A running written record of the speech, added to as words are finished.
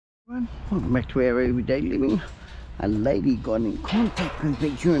Welcome back to our everyday living. A lady got in contact with me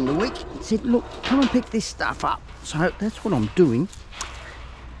during the week and said, look, come and pick this stuff up. So that's what I'm doing.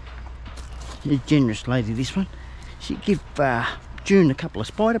 A generous lady, this one. She gave June a couple of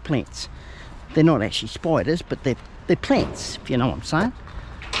spider plants. They're not actually spiders, but they're plants, if you know what I'm saying.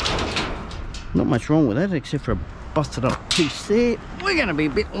 Not much wrong with that except for a busted up piece there. We're going to be a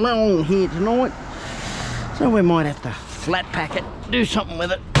bit long here tonight, so we might have to flat pack it, do something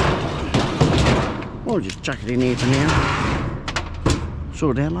with it. I'll just chuck it in here for now.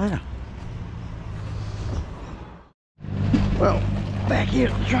 Sort it out later. Well, back here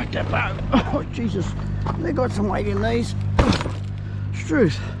at the tractor boat. Oh, Jesus. They got some weight in these.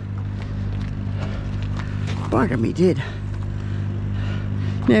 Struth. Bugger me dead.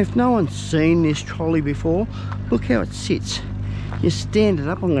 Now, if no one's seen this trolley before, look how it sits. You stand it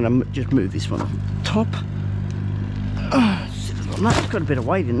up. I'm going to just move this one top. It's got a bit of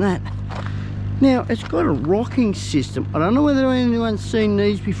weight in that. Now, it's got a rocking system. I don't know whether anyone's seen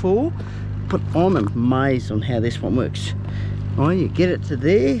these before, but I'm amazed on how this one works. Oh, you get it to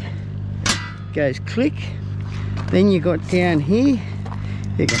there, goes click, then you got down here,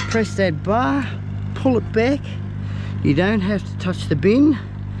 you can press that bar, pull it back, you don't have to touch the bin,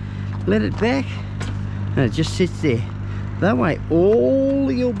 let it back, and it just sits there. That way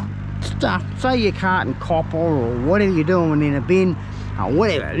all your stuff, say your carton copper or whatever you're doing in a bin, or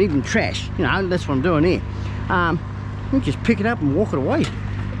whatever, even trash, you know, that's what I'm doing here. You just pick it up and walk it away.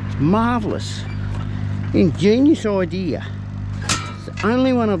 It's marvellous. Ingenious idea. It's the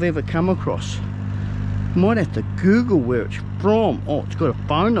only one I've ever come across. Might have to Google where it's from. Oh, it's got a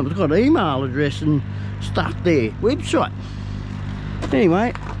phone number, it's got an email address and stuff there. Website.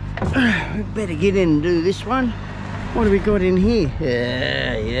 Anyway, we better get in and do this one. What have we got in here?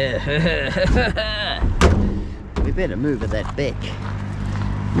 Yeah. We better move that back.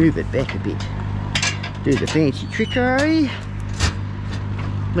 Move it back a bit. Do the fancy trickery.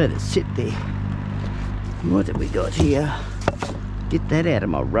 Let it sit there. What have we got here? Get that out of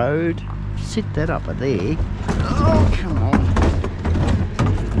my road. Sit that up there. Oh, come on.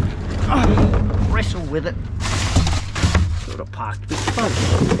 Oh, wrestle with it. Sort of parked a bit funny.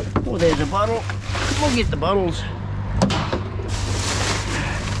 Oh, there's a bottle. We'll get the bottles.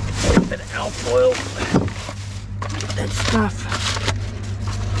 A bit of alfoil. Get that stuff.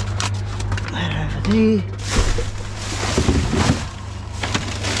 That over there.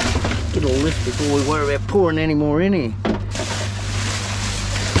 Get all this before we worry about pouring any more in here.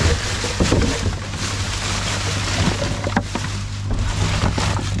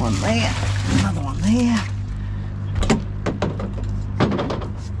 One there, another one there.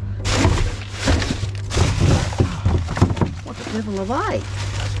 What the devil are they?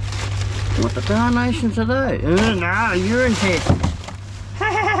 What the darnations are they? No, urine test.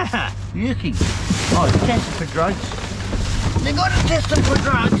 Yucky. Oh, it's tested for drugs. They got to test them for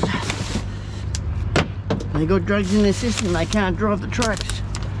drugs. They got drugs in their system, they can't drive the trucks.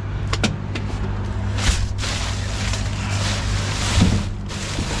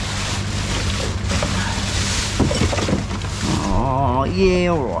 Oh,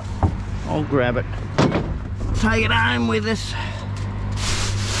 yeah, alright. I'll grab it. Take it home with us.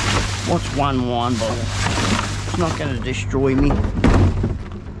 What's one wine bottle? It's not going to destroy me.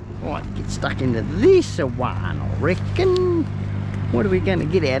 Right, get stuck into this one, I reckon. What are we going to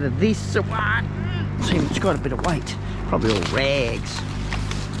get out of this one? See, it's got a bit of weight. Probably all rags.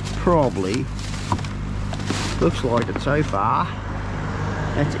 Probably. Looks like it so far.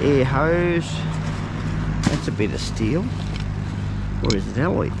 That's air hose. That's a bit of steel. Or is it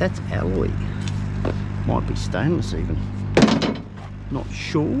alloy? That's alloy. Might be stainless even. Not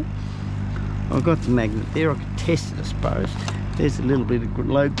sure. I've got the magnet there. I can test it, I suppose. There's a little bit of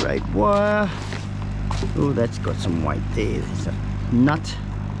low-grade wire. Oh, that's got some weight there. There's a nut.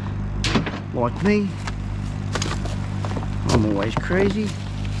 Like me. I'm always crazy.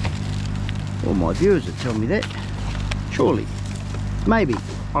 All my viewers would tell me that. Surely. Maybe.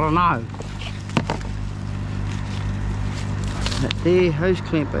 I don't know. That there. Hose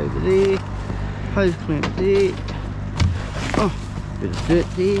clamp over there. Hose clamp there. Oh, bit of dirt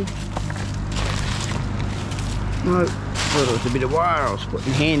there. No. Thought it was a bit of wire I was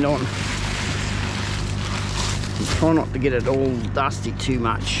putting hand on. And try not to get it all dusty too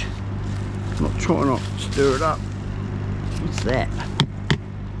much. Try not to stir it up. What's that?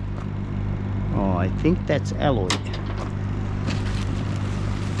 Oh, I think that's alloy.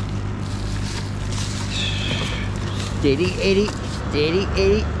 Steady Eddie, steady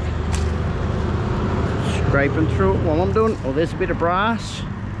Eddie. Scraping through it while I'm doing it. Oh, there's a bit of brass.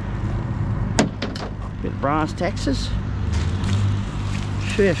 Bit of brass taxes.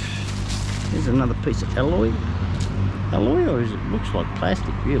 Here's another piece of alloy. Alloy, or is it looks like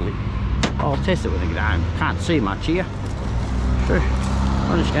plastic really? I'll test it when I get home. Can't see much here. Sure.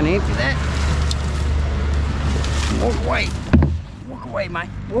 I'm just going to empty that. Walk away. Walk away, mate.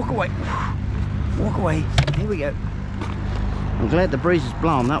 Walk away. Walk away. Here we go. I'm glad the breeze is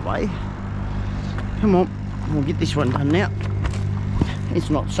blowing that way. Come on. We'll get this one done now. It's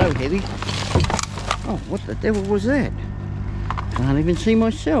not so heavy. Oh, what the devil was that? Can't even see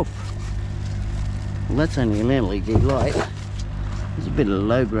myself. Well, that's only an LED light. There's a bit of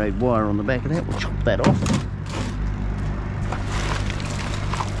low-grade wire on the back of that. We'll chop that off.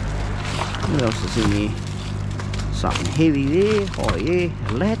 What else is in here? Something heavy there. Oh yeah,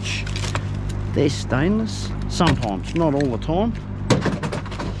 a latch. They're stainless. Sometimes, not all the time.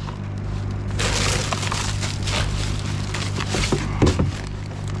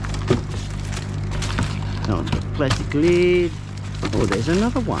 That one's got a plastic lid. Oh, there's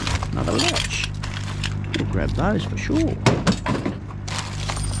another one. Another latch. We'll grab those for sure.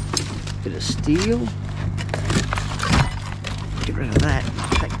 Bit of steel. Get rid of that.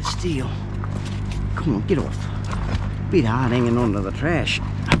 Take the steel. Come on, get off. Bit hard hanging onto the trash.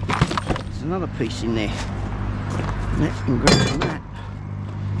 There's another piece in there. That can grab from that.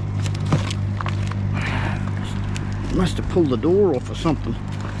 Must have pulled the door off or something.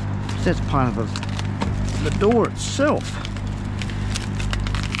 That's part of the door itself.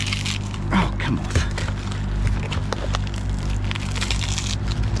 Oh, come on.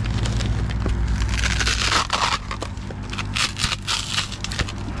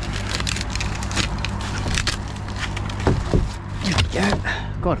 There we go.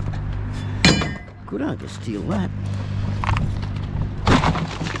 Got it. Good, I could steal that.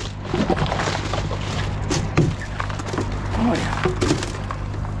 Oh yeah.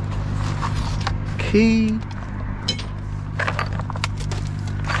 Key.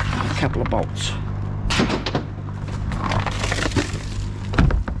 A couple of bolts.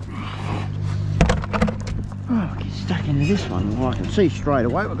 Oh, get stuck into this one. Well, I can see straight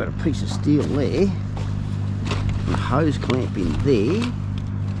away we've got a piece of steel there. A hose clamp in there.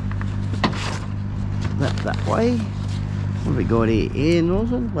 That way. What have we got here? Air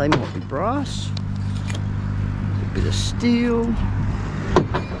nozzle. They might be brass. A bit of steel.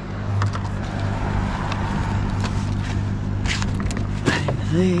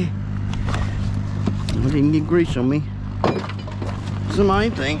 There. I didn't get grease on me. That's the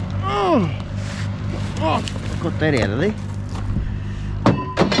main thing. Oh, I got that out of there.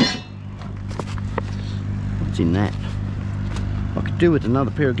 What's in that? I could do with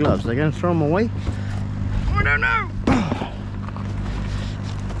another pair of gloves. They're going to throw them away. I don't know.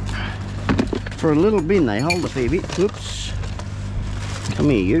 For a little bin, they hold a fair bit. Oops. Come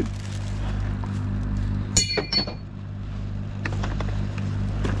here, you.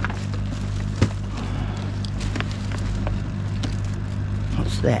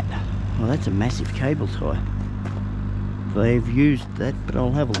 That? Well, that's a massive cable tie. They've used that, but I'll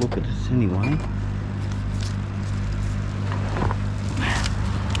have a look at it anyway.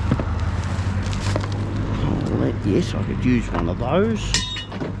 Yes, I could use one of those.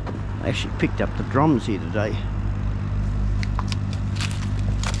 I actually picked up the drums here today.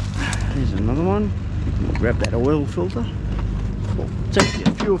 There's another one. We'll grab that oil filter. Well, it's actually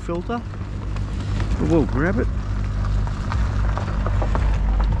a fuel filter, but we'll grab it.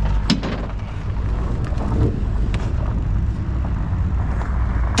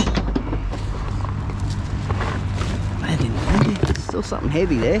 Still something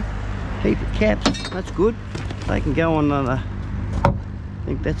heavy there. Heap of caps. That's good. They can go on the. I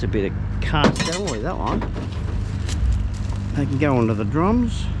think that's a bit of cast alloy, that one. They can go onto the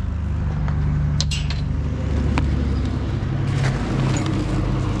drums.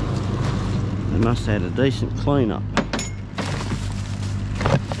 They must have had a decent clean up.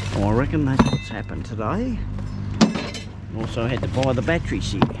 Well, I reckon that's what's happened today. Also had to buy the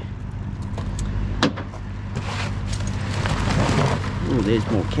batteries here. Oh, there's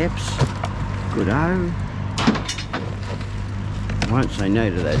more caps. Good-o. I won't say no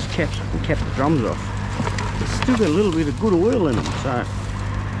to those caps. I can cap the drums off. It's still got a little bit of good oil in them, so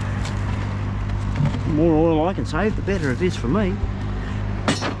the more oil I can save, the better it is for me.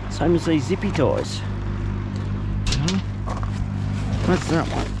 Same as these zippy ties. That's that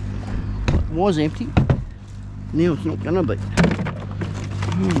one. It was empty. Now it's not going to be.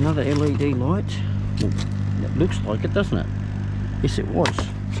 Oh, another LED light. Well, it looks like it, doesn't it? Yes, it was.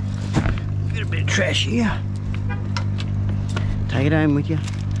 Got a bit of trash here. Take it home with you.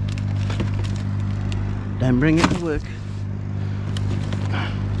 Don't bring it to work.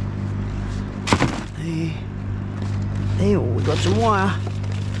 There. There, oh, we got some wire.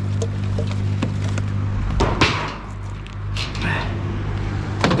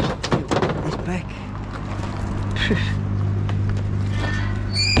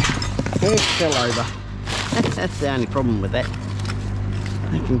 It fell over. That's the only problem with that.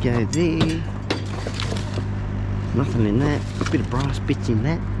 I can go there. Nothing in that. A bit of brass bits in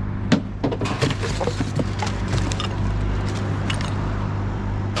that.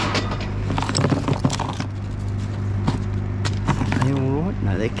 Are they alright?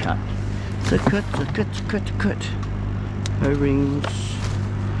 No, they're cut. So cut. O-rings.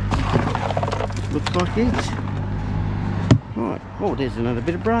 Looks like it. Right. Oh, there's another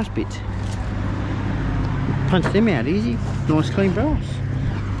bit of brass bit. Punch them out easy. Nice clean brass.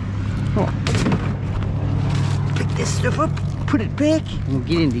 Right. Pick this stuff up, put it back, and we'll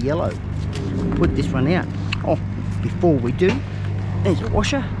get into yellow. Put this one out. Oh, before we do, there's a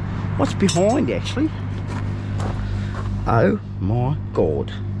washer. What's behind actually? Oh my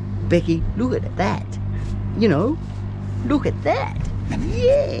God. Becky, look at that. You know, look at that.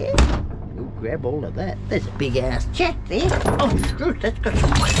 Yeah. You'll grab all of that. There's a big ass jack there. Oh, shoot, that's got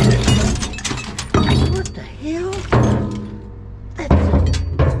some weight in it. What the hell?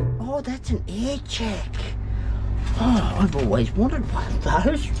 That's an air jack. Oh, I've always wanted one of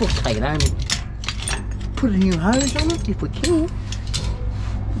those. We'll take it home and put a new hose on it if we can.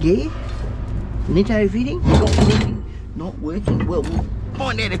 Yeah. Netto fitting. Not working. Not working. Well, we'll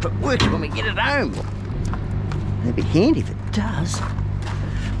find out if it works when we get it home. That'd be handy if it does.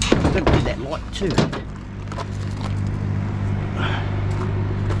 I've got to do that light too.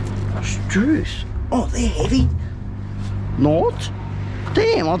 Struce. Oh, they're heavy. Not?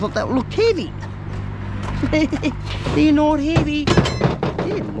 Damn, I thought that looked heavy. They're not heavy.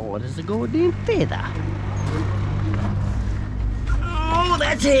 They're light as a goddamn feather. Oh,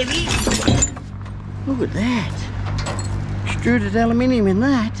 that's heavy. Look at that. Extruded aluminium in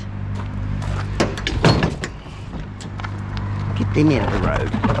that. Get them out of the road.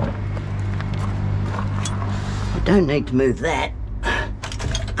 I don't need to move that.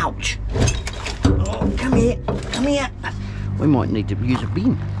 Ouch. Oh, come here. Come here. We might need to use a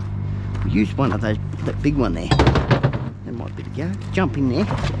bin. We used one of those, that big one there. That might be the go. Jump in there.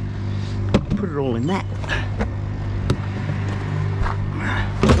 Put it all in that.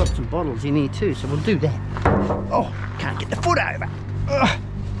 We've got some bottles in here too, so we'll do that. Oh, can't get the foot over. Ugh.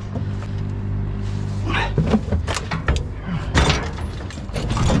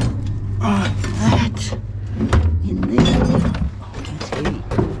 Oh, that in there. Oh, that's heavy.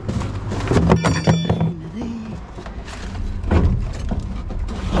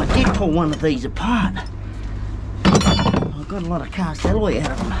 Pull one of these apart. I've got a lot of cast alloy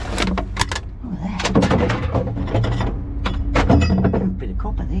out of them. Look at that. A bit of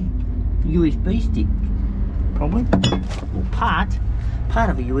copper there. USB stick, probably. Or part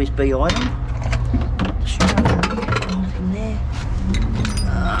of a USB item. Straight in there.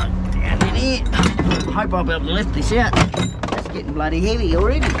 Down in here. I hope I'll be able to lift this out. That's getting bloody heavy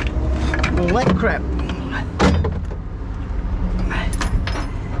already. All that crap.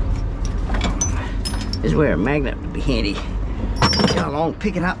 This is where a magnet would be handy. Go along,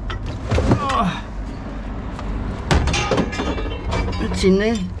 pick it up. Oh. It's in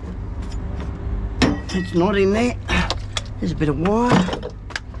there. It's not in there. There's a bit of wire.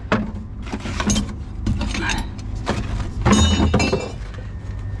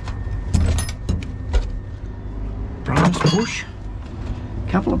 Brass bush.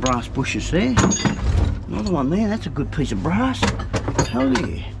 Couple of brass bushes there. Another one there. That's a good piece of brass. Oh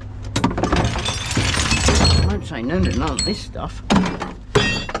yeah. Don't say no to none of this stuff.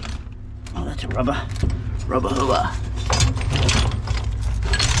 Oh, that's a rubber hoover.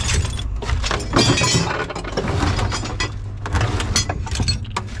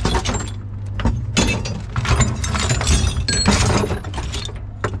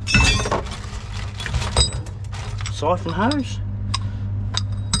 Siphon hose.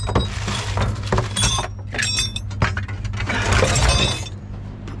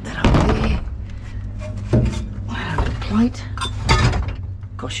 Plate.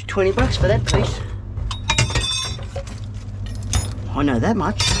 Cost you 20 bucks for that piece. I know that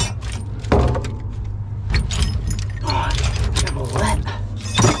much. Oh, grab all that.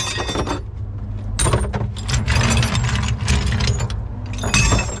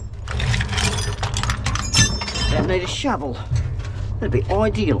 Don't need a shovel. That'd be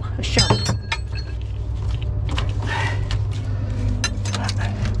ideal, a shovel.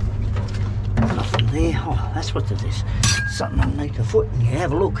 Nothing there. Oh, that's what it is. Something underneath the foot, and you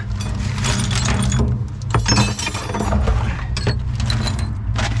have a look.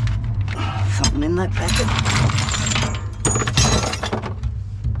 Something in that packet.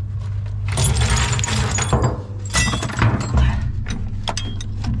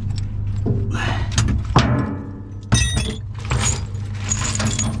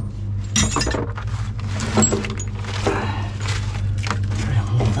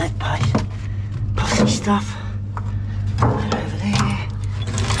 nasty stuff. Right over there.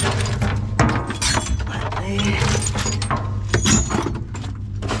 Right there.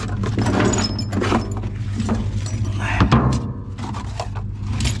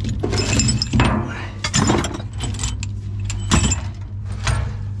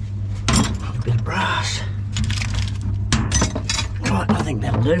 A bit of brass. Right, I think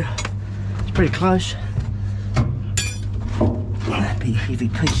that'll do. It's pretty close. That big heavy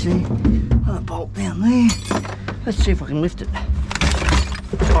piece there. A bolt down there. Let's see if I can lift it.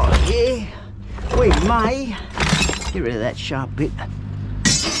 Oh yeah. We may get rid of that sharp bit.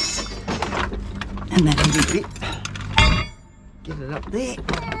 And that heavy bit. Get it up there.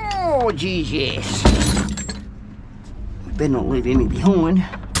 Oh geez, yes. We better not leave any behind.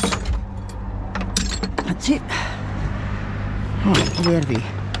 That's it. Right, get out of here.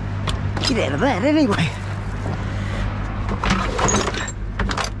 Get out of that anyway.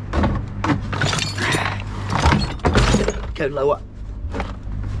 Go lower.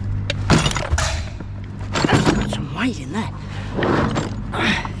 That's got some weight in that.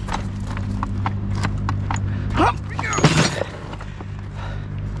 Up.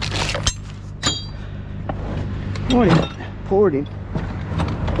 Right, pour it in.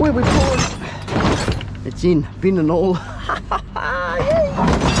 Where we pour it? It's in, bin and all.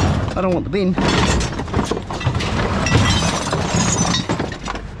 I don't want the bin.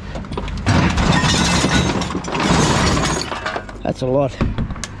 That's a lot.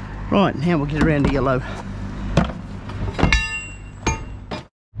 Right, now we'll get around to yellow.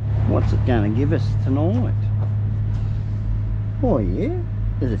 What's it going to give us tonight? Oh yeah,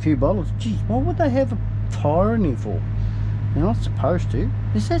 there's a few bottles. Geez, what would they have a tire in here for? They're not supposed to.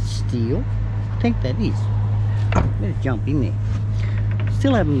 Is that steel? I think that is. Better jump in there.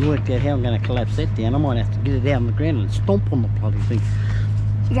 Still haven't worked out how I'm going to collapse that down. I might have to get it out on the ground and stomp on the bloody thing.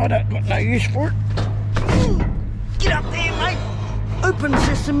 I don't got no use for it. Get up there, mate. Open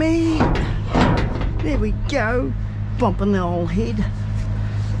sesame. There we go. Bumping the old head.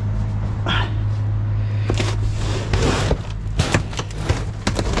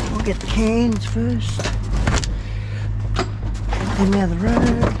 We'll get the cans first. Get them out of the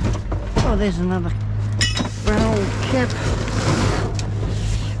road. Oh, there's another barrel cap.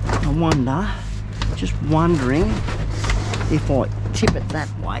 I wonder, just wondering if I tip it that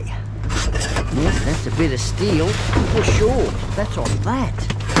way. Yes, that's a bit of steel for sure. That's on that.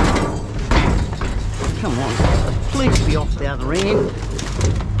 Come on, please be off the other end.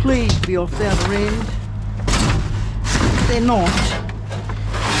 Please be off the other end. They're not.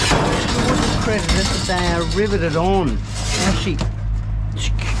 I wouldn't credit it that they are riveted on. Actually,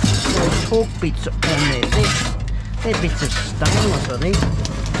 those torque bits on there. They're bits of stainless, I think.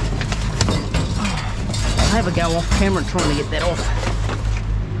 I'll have a go off camera trying to get that off.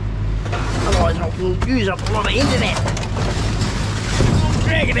 Otherwise I will use up a lot of internet. I'll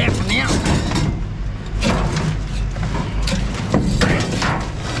drag it out for now.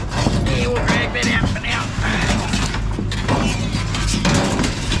 Yeah, we'll drag that out for now.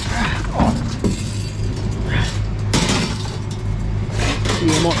 Oh.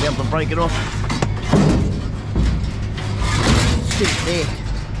 Yeah, I might be able to break it off. Sit it there.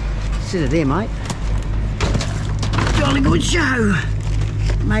 Sit it there, mate. Jolly good show.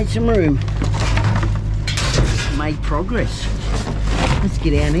 Made some room. Made progress. Let's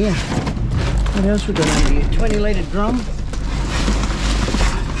get down here. What else we got under here? 20 litre drum.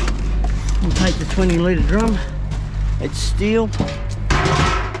 We'll take the 20 litre drum. It's steel.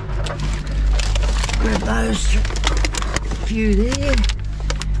 Grab those. A few there.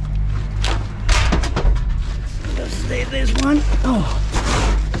 There's one. Oh.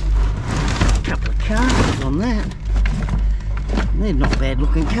 A couple of casters on that. They're not bad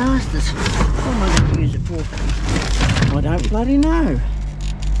looking casters. What am I going to use it for? I don't bloody know.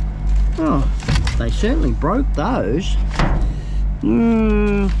 Oh, they certainly broke those. Dunno.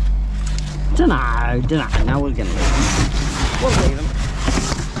 No, we're going to leave them. We'll leave them.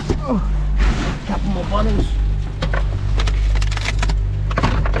 Oh, a couple more bottles.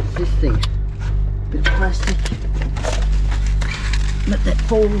 What's this thing? Bit of plastic. Let that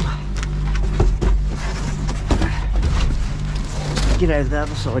fall. Get over the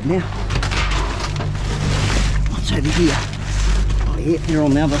other side now. What's over here? Oh yeah, they're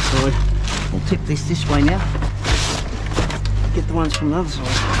on the other side. I'll tip this way now. Get the ones from the other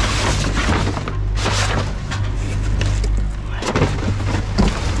side.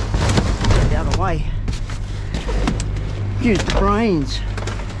 The other way. Use the brains.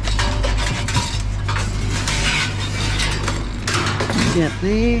 Get up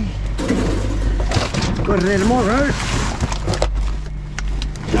there. Got it out of my road.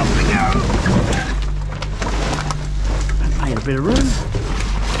 Up we go. a bit of room.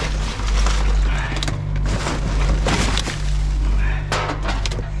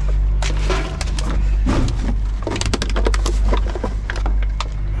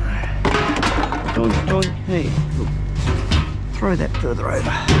 Doink, doink. Hey, look. Throw that further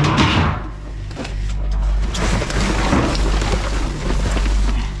over.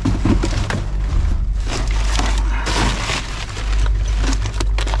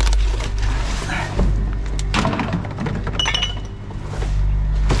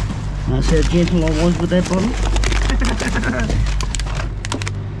 That's how gentle I was with that bottle.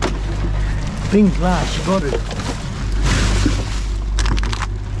 Thin glass, you got it.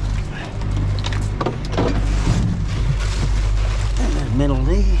 And there's metal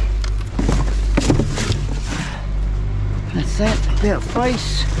there. That's that, about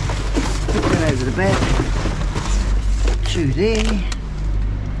face. Put that over the back. 2 there.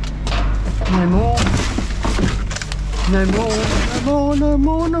 No more. No more, no more, no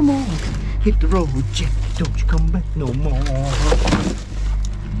more, no more. Hit the road, Jack, don't you come back no more.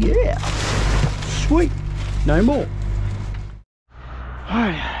 Yeah, sweet, no more.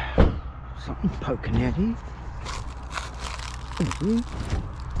 Alright, something poking out here.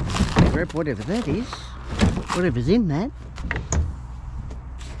 Grab whatever that is, whatever's in that.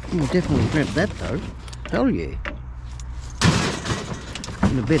 We'll definitely grab that though, hell yeah.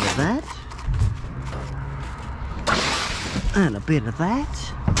 And a bit of that. And a bit of that.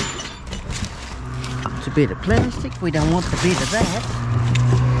 It's a bit of plastic. We don't want the bit of that.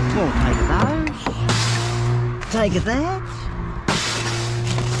 We'll take those. Take of that.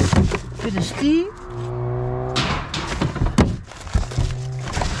 Bit of steel.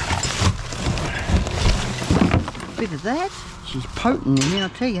 Bit of that. She's potent in there, I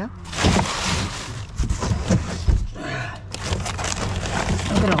tell you.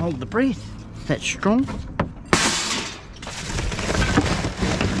 I'm gonna hold the breath. That's strong.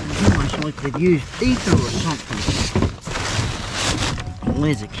 Like they've used ether or something. Well,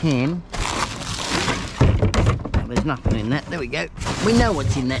 there's a can. Oh, there's nothing in that. There we go. We know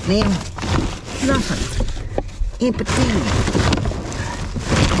what's in that now. Nothing. Empty.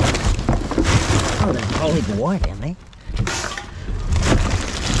 Oh, there's a whole heap of wire down there.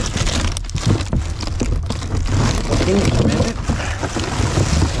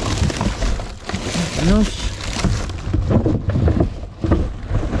 Nice.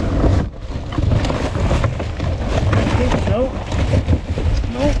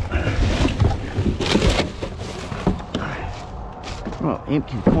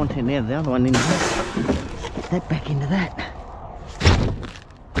 Empty the content out of the other one into that. Get that back into that.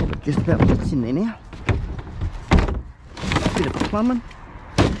 But just about what's in there now. Bit of plumbing.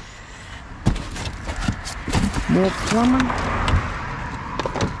 More plumbing.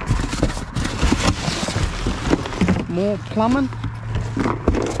 More plumbing.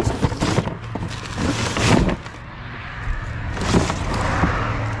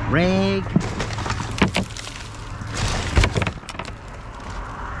 Rag.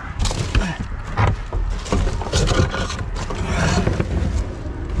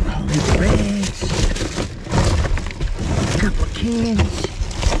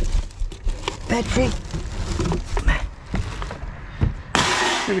 Battery.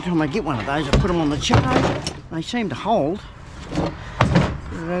 Every time I get one of those, I put them on the charge. They seem to hold. Put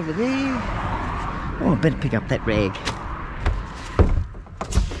it over there. Oh, I better pick up that rag.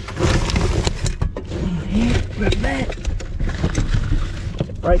 Yeah, grab that.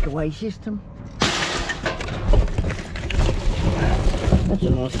 Breakaway system. That's a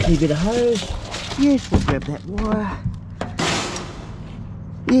nice clear bit of hose. Yes, we'll grab that wire.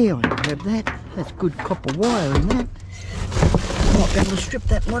 Yeah, I can grab that. That's good copper wire in that. Might be able to strip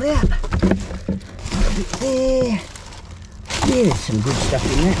that lot out. A bit there. Yeah, there's some good stuff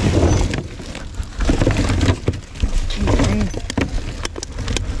in that.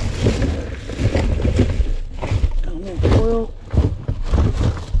 Oil.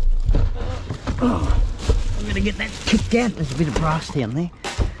 Oh, I'm going to get that kicked out. There's a bit of brass down there.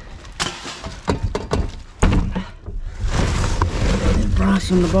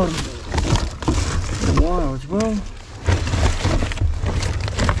 Brass on the bottom. The wire as well.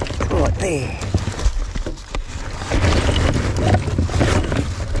 Right there.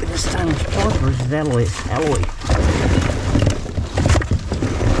 Bit of stainless pipe, or is it alloy? Alloy.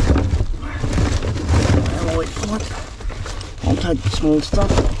 Alloy pipe. I'll take the small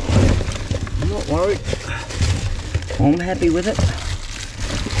stuff. I'm not worried. I'm happy with it.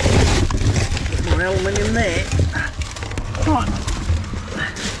 Get more aluminium there. Right.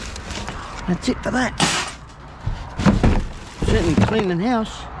 That's it for that. Certainly cleaning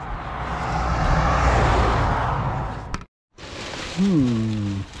house.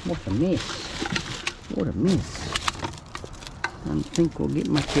 What a mess. What a mess. I don't think we'll get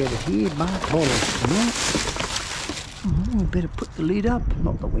much out of here. Bark bottles tonight. We better put the lid up.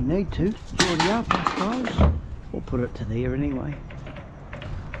 Not that we need to. It's already up, I suppose. We'll put it to there anyway.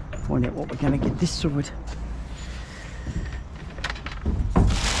 Find out what we're going to get this side.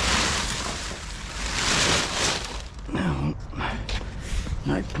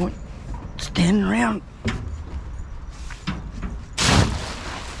 No point standing around.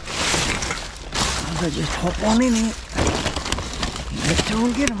 I'll just hop on in here. Let's go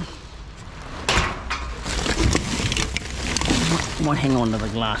and get them. Might hang on to the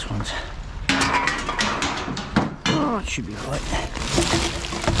glass ones. Oh, it should be right.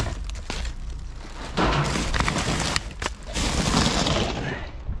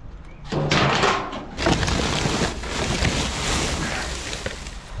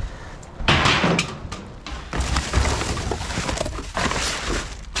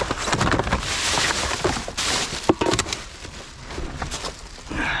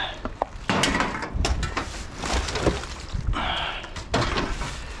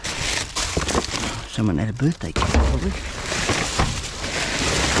 Someone had a birthday cake, probably.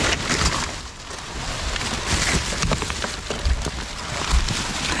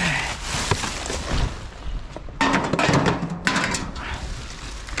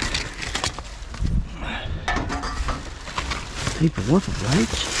 People worth of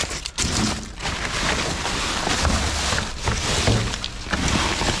rates.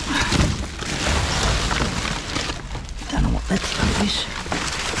 Don't know what that stuff is.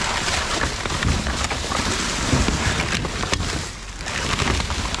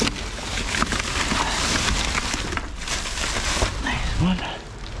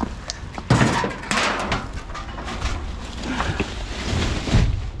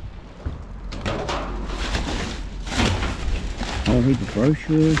 I'll read the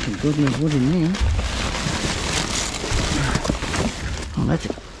brochures and God knows what in there. Oh, that's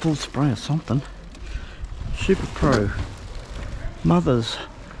a full spray of something. Super Pro. Mothers.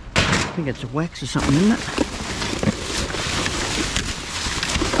 I think it's a wax or something, isn't it?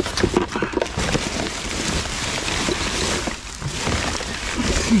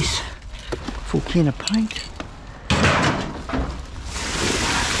 What's this? Full can of paint.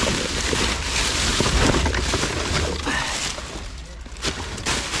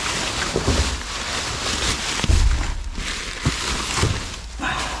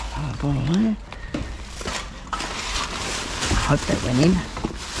 Bottle there. I hope that went in.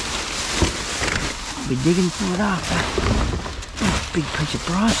 I'll be digging for it after. Oh, big piece of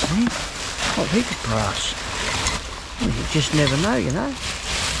brass there. Oh, heap of brass. Well, you just never know, you know.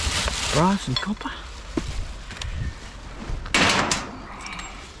 Brass and copper.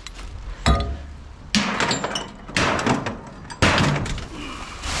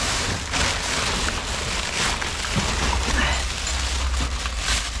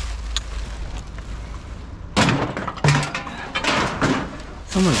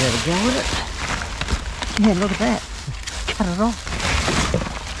 Someone's had a go with it. Yeah, look at that. Cut it off.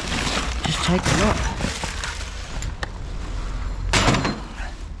 Just take it off.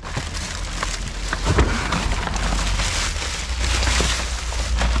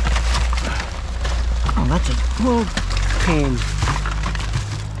 Oh, that's a oil pan.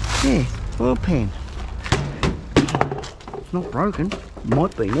 Yeah, oil pan. It's not broken.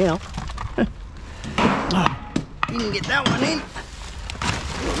 Might be now. Oh, didn't get that one in.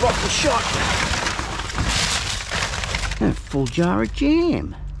 Rock the shot. A full jar of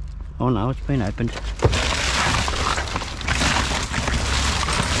jam. Oh no, it's been opened.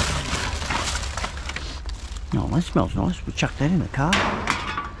 Oh, that smells nice. We'll chuck that in the car.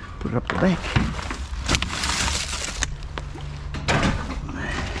 Put it up the back.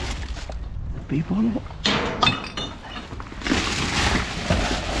 Beer bottle.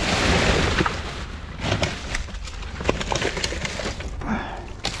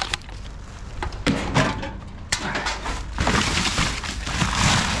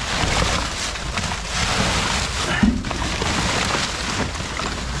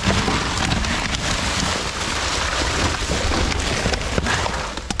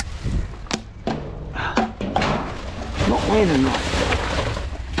 Landing right.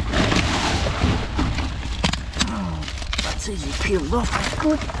 Oh, that's easy peeled off, that's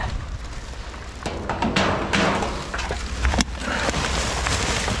good.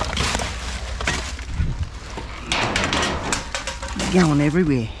 It's going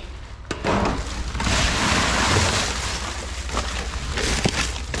everywhere.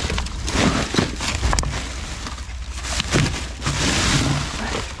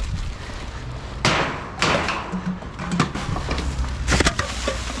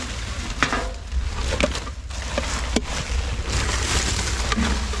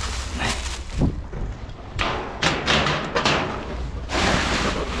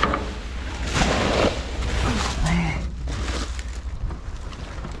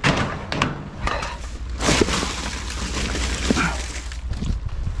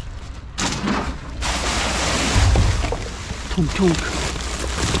 talk.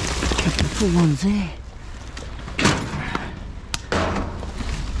 A couple of full ones there.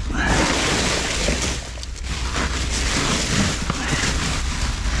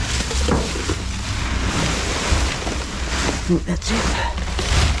 I think that's it.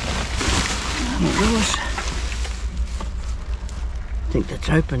 I think that's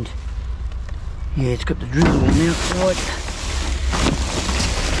opened. Yeah, it's got the drizzle on the outside.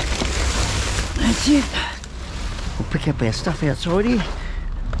 That's it. We'll pick up our stuff outside here.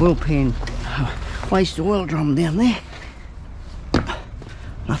 Oil pan, waste oil drum down there.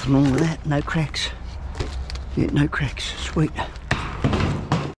 Nothing wrong with that, no cracks. Yeah, no cracks, sweet.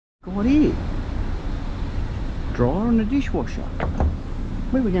 Got here. Dryer and a dishwasher.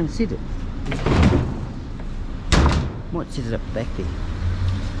 Where are we going to sit it? Might sit it up back there.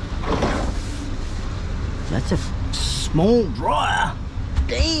 That's a small dryer.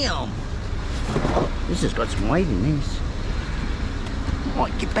 Damn. This has got some weight in this.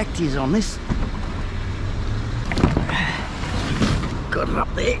 Might get back to you on this. Got it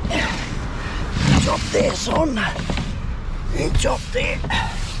up there. It's up there, son. It's up there.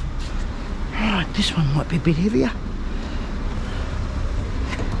 Right, this one might be a bit heavier.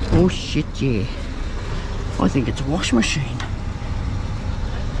 Oh shit, yeah. I think it's a wash machine.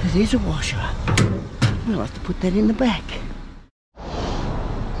 It is a washer. We'll have to put that in the back.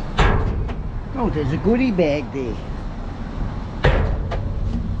 Oh, there's a goodie bag there.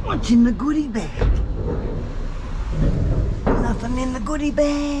 What's in the goodie bag? Nothing in the goodie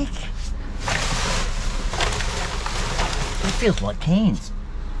bag. It feels like cans.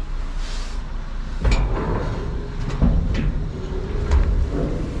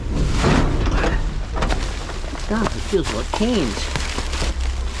 It feels like cans.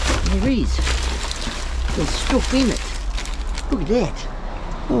 There is. There's stuff in it. Look at that.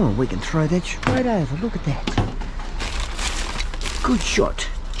 Oh, we can throw that straight over. Look at that. Good shot.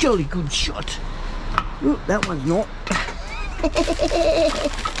 Jolly good shot. Oop, that one's not.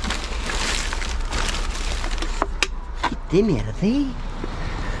 Get them out of there.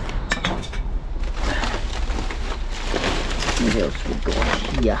 What else we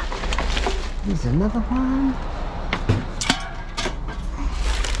got here? There's another one.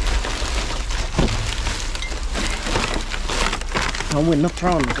 Oh, we're not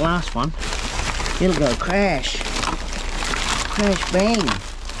throwing the glass one. It'll go crash. Crash bang.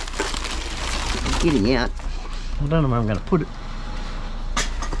 It's getting out. I don't know where I'm going to put it.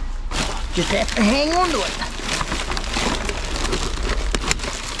 Just have to hang on to it.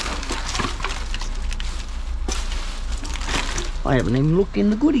 I haven't even looked in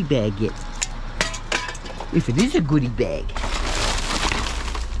the goodie bag yet. If it is a goodie bag.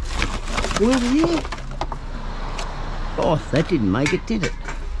 What's here? Oh, that didn't make it, did it?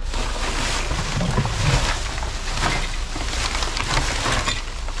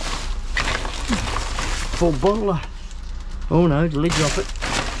 Full bottle of... Oh no, the lid's off it.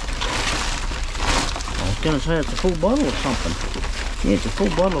 I was going to say it's a full bottle of something. Yeah, it's a full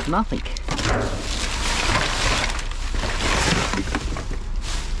bottle of nothing.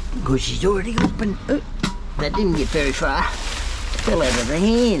 Because she's already open. Oh, that didn't get very far. Fell out of the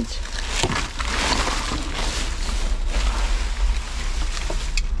hands.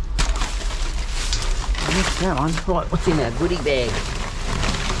 That one. Right, what's in our goodie bag?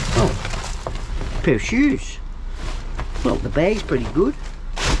 Oh, a pair of shoes. Well, the bag's pretty good.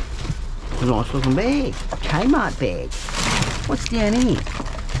 It's a nice looking bag. Kmart bag. What's down here?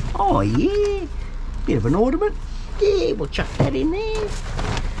 Oh yeah, bit of an ornament. Yeah, we'll chuck that in there.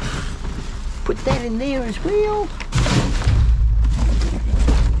 Put that in there as well.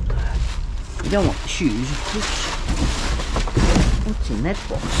 You don't want the shoes, of course. What's in that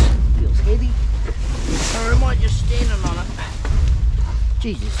box? Feels heavy. Or am I just standing on it?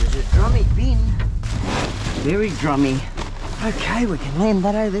 Jesus, there's a drummy bin. Very drummy. Okay, we can land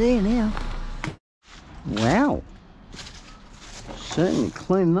that over there now. Wow. Certainly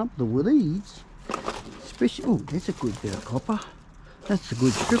cleaning up the weeds. Especially, oh, that's a good bit of copper. That's the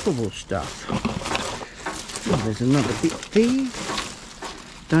good strippable stuff. Oh, there's another bit there.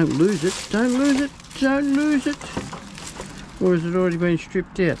 Don't lose it, don't lose it, don't lose it. Or has it already been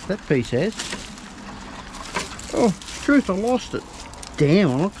stripped out? That piece has. Oh, truth, I lost it.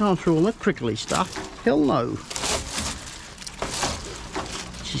 Damn, I'm not going through all that prickly stuff. Hell no.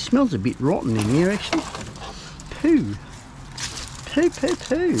 She smells a bit rotten in here, actually. Poo. Poo, poo,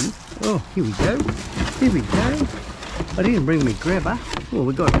 poo. Oh, here we go. Here we go. I didn't bring me grabber. Well,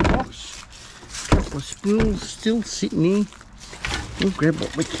 we got a box. A couple of spools still sitting here. We'll grab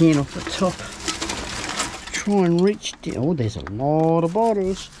what we can off the top. Try and reach down. Oh, there's a lot of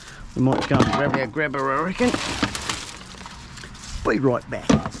bottles. We might go and grab our grabber, I reckon. Be right back.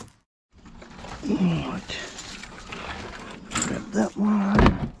 Right. Grab that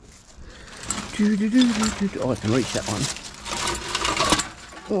one. Oh, I can reach that one.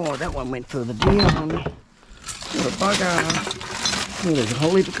 Oh, that one went further down. What a bugger. Oh, there's a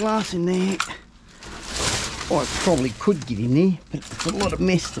whole heap of glass in there. Oh, I probably could get in there, but it's a lot of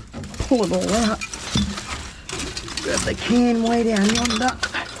mess to pull it all out. Grab the can way down yonder.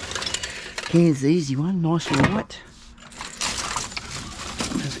 Can's the easy one, nice and white.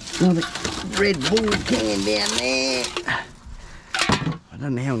 There's another Red Bull can down there. I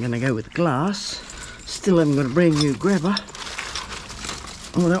don't know how I'm going to go with glass. Still haven't got a brand new grabber.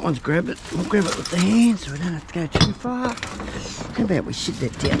 Oh, that one's grabbed it. We'll grab it with the hand so we don't have to go too far. How about we sit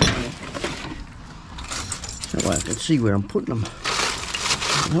that down there? That way I can see where I'm putting them.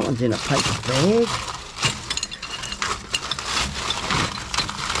 That one's in a paper bag.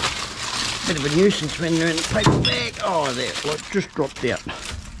 Bit of a nuisance when they're in the paper bag. Oh, there, look, just dropped out.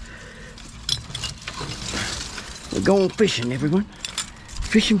 We're going fishing, everyone.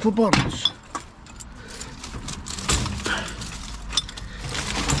 Fishing for bottles.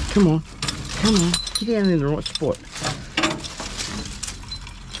 Come on, come on, get down in the right spot.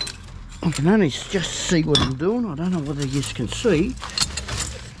 I can only just see what I'm doing. I don't know whether you can see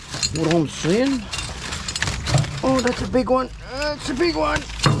what I'm seeing. Oh, that's a big one. That's a big one.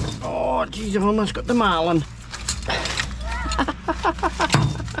 Oh, geez, I've almost got the marlin.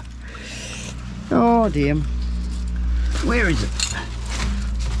 Oh, damn. Where is it?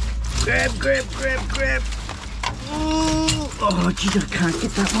 Grab, grab, grab, grab. Oh, geez, I can't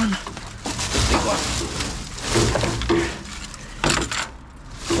get that one. Big one.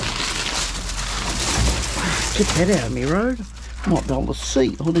 Get that out of me road. Might be able to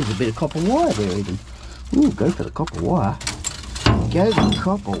see. Oh, there's a bit of copper wire there even. Ooh, go for the copper wire. Go for the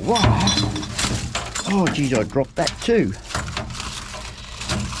copper wire. Oh, geez, I dropped that too.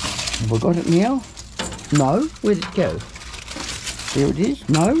 Have I got it now? No. Where'd it go? There it is.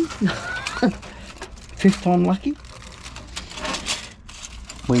 No. Fifth time lucky.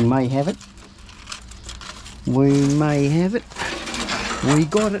 We may have it. We may have it. We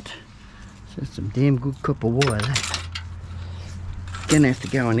got it. So that's some damn good copper wire, that. Gonna have to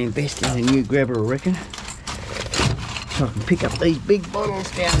go and invest in a new grabber, I reckon. So I can pick up these big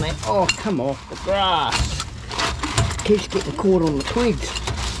bottles down there. Oh, come off the grass. Keeps getting caught on the twigs.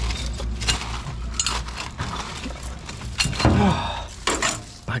 Oh,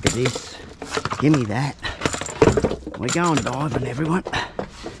 bugger this. Give me that. We're going diving, everyone.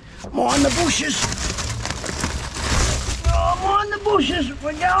 Mind the bushes. Oh, mind the bushes.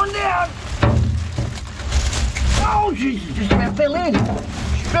 We're going down. Oh, Jesus, just about fell in.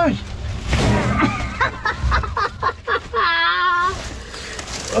 Screws.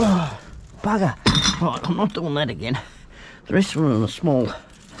 Oh, bugger. Right, I'm not doing that again. The rest of them are small.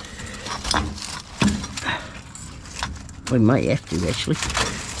 We may have to, actually.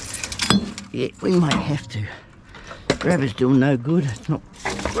 Yeah, we may have to. Grabber's doing no good. It's not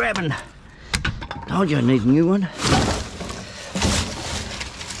grabbing. Told you I need a new one.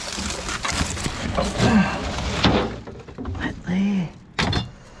 Right there.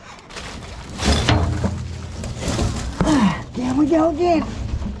 Down we go again.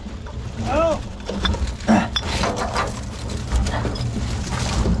 Oh.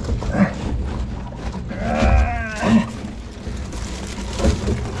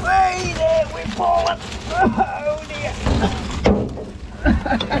 Hey there, we're falling. Oh dear.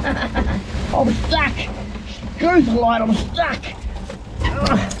 I'm stuck. Screws the light, I'm stuck.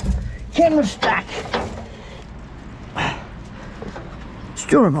 Camera's stuck.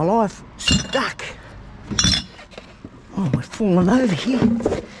 Story of my life, stuck. Oh, we're falling over here.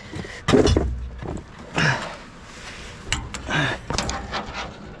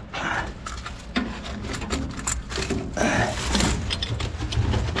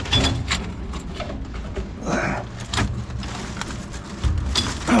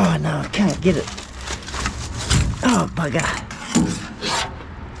 Oh no, I can't get it. Oh bugger.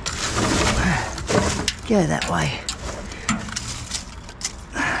 Go that way.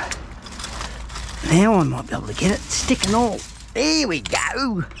 Now I might be able to get it. Stick and all. There we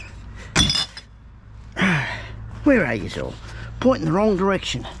go. Where are you all? Pointing the wrong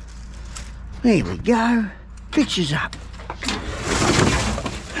direction. There we go. Pictures up.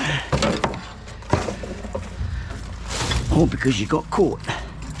 All because you got caught.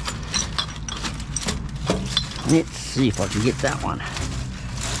 Let's see if I can get that one.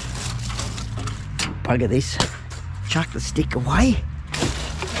 Bugger this. Chuck the stick away.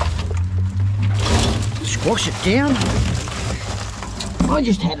 Squash it down. I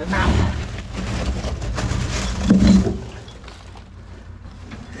just had enough.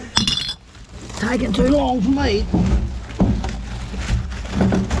 taking too long for me.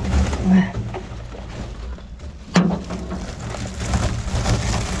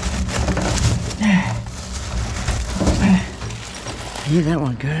 Yeah, that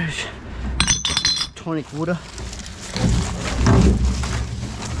one goes. Tonic water.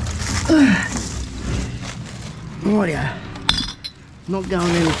 Rightio. Not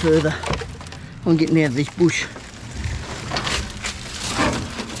going any further. I'm getting out of this bush.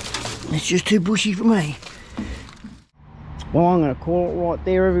 It's just too bushy for me. Well, I'm going to call it right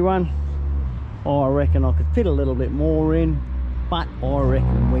there, everyone. I reckon I could fit a little bit more in, but I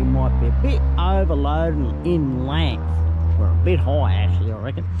reckon we might be a bit overloaded in length. We're a bit high, actually, I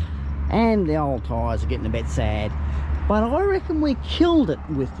reckon. And the old tyres are getting a bit sad. But I reckon we killed it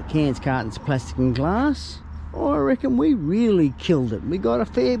with the cans, cartons, plastic and glass. I reckon we really killed it. We got a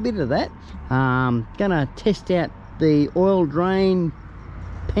fair bit of that. Gonna test out the oil drain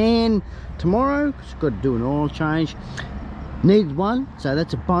pan tomorrow. It's got to do an oil change. Needs one, so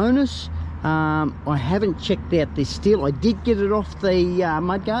that's a bonus. I haven't checked out this steel. I did get it off the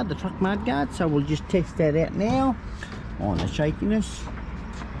mudguard, the truck mudguard, so we'll just test that out now on the shakiness.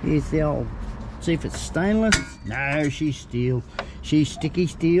 Here's the old, see if it's stainless. No, she's steel. She's sticky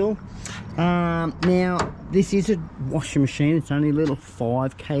steel. Now this is a washing machine. It's only a little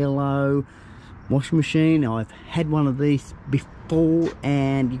 5 kilo washing machine. I've had one of these before,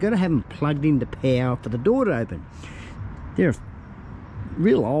 and you've got to have them plugged into power for the door to open. They're a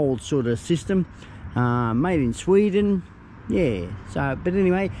real old sort of system, made in Sweden. Yeah, so but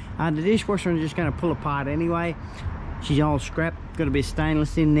anyway, the dishwasher I'm just going to pull apart anyway. She's old scrap, got a bit of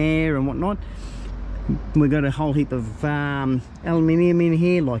stainless in there and whatnot. We've got a whole heap of aluminium in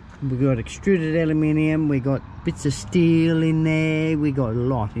here, like we've got extruded aluminium, we got bits of steel in there, we got a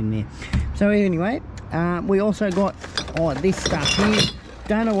lot in there. So anyway, we also got this stuff here.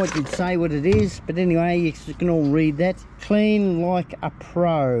 Don't know what you'd say what it is, but anyway, you can all read that. Clean like a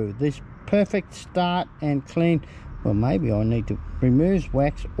pro. This perfect start and clean. Well, maybe I need to remove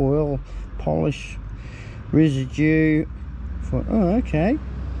wax, oil, polish, residue. For, oh, okay.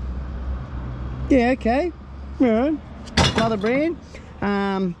 Yeah, okay. All right. Another brand.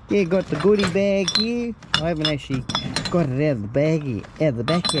 Yeah, got the goodie bag here. I haven't actually got it out of the bag here, out of the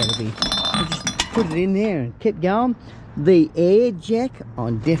back out of here. I just put it in there and kept going. The air jack,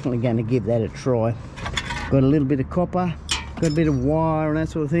 I'm definitely going to give that a try. Got a little bit of copper, got a bit of wire and that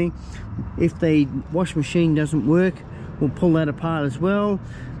sort of thing. If the wash machine doesn't work, we'll pull that apart as well.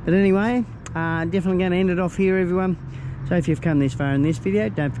 But anyway, definitely going to end it off here, everyone. So if you've come this far in this video,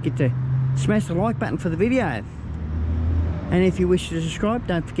 don't forget to smash the like button for the video. And if you wish to subscribe,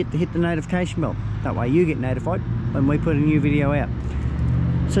 don't forget to hit the notification bell. That way you get notified when we put a new video out.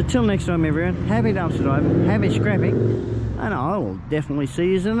 So till next time, everyone, happy dumpster diving, happy scrapping, and I will definitely see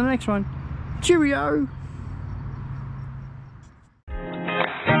you in the next one. Cheerio!